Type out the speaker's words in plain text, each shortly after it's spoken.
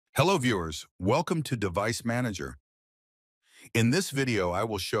Hello viewers, welcome to Device Manager. In this video, I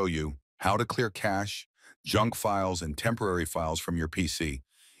will show you how to clear cache, junk files, and temporary files from your PC.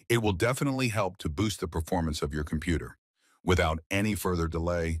 It will definitely help to boost the performance of your computer. Without any further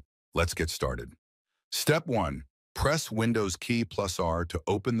delay, let's get started. Step 1. Press Windows key plus R to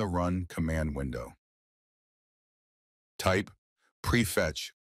open the Run command window. Type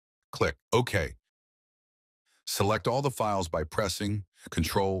Prefetch. Click OK. Select all the files by pressing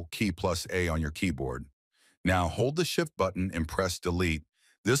Control key plus A on your keyboard. Now hold the Shift button and press Delete.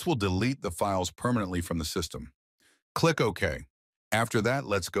 This will delete the files permanently from the system. Click OK. After that,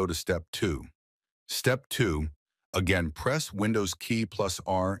 let's go to Step 2. Step 2. Again, press Windows key plus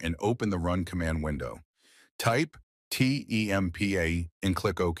R and open the Run command window. Type TEMPA and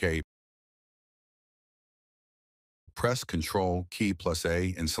click OK. Press Control key plus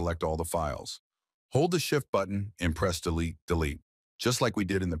A and select all the files. Hold the Shift button and press Delete, just like we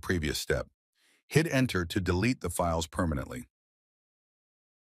did in the previous step. Hit Enter to delete the files permanently.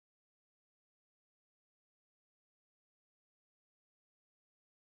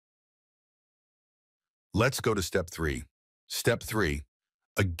 Let's go to Step 3. Step 3.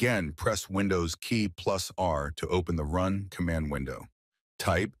 Again, press Windows key plus R to open the Run command window.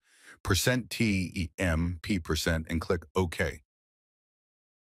 Type %TEMP% and click OK.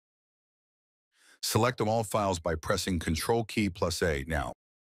 Select all files by pressing Control key plus A. Now,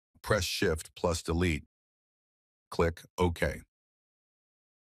 press Shift plus Delete. Click OK.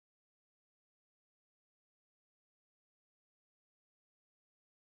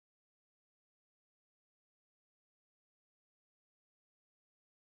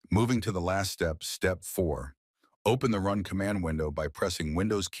 Moving to the last step, Step 4. Open the Run command window by pressing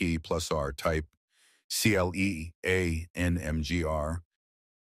Windows key plus R. Type CLEANMGR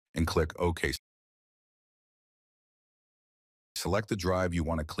and click OK. Select the drive you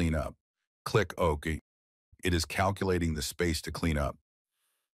want to clean up. Click OK. It is calculating the space to clean up.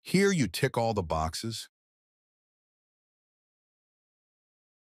 Here you tick all the boxes.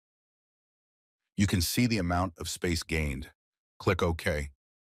 You can see the amount of space gained. Click OK.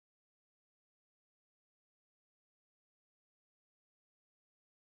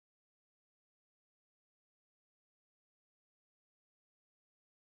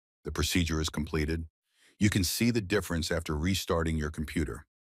 The procedure is completed. You can see the difference after restarting your computer.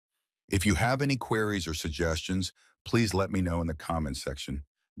 If you have any queries or suggestions, please let me know in the comments section.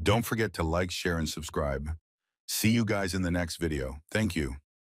 Don't forget to like, share, and subscribe. See you guys in the next video. Thank you.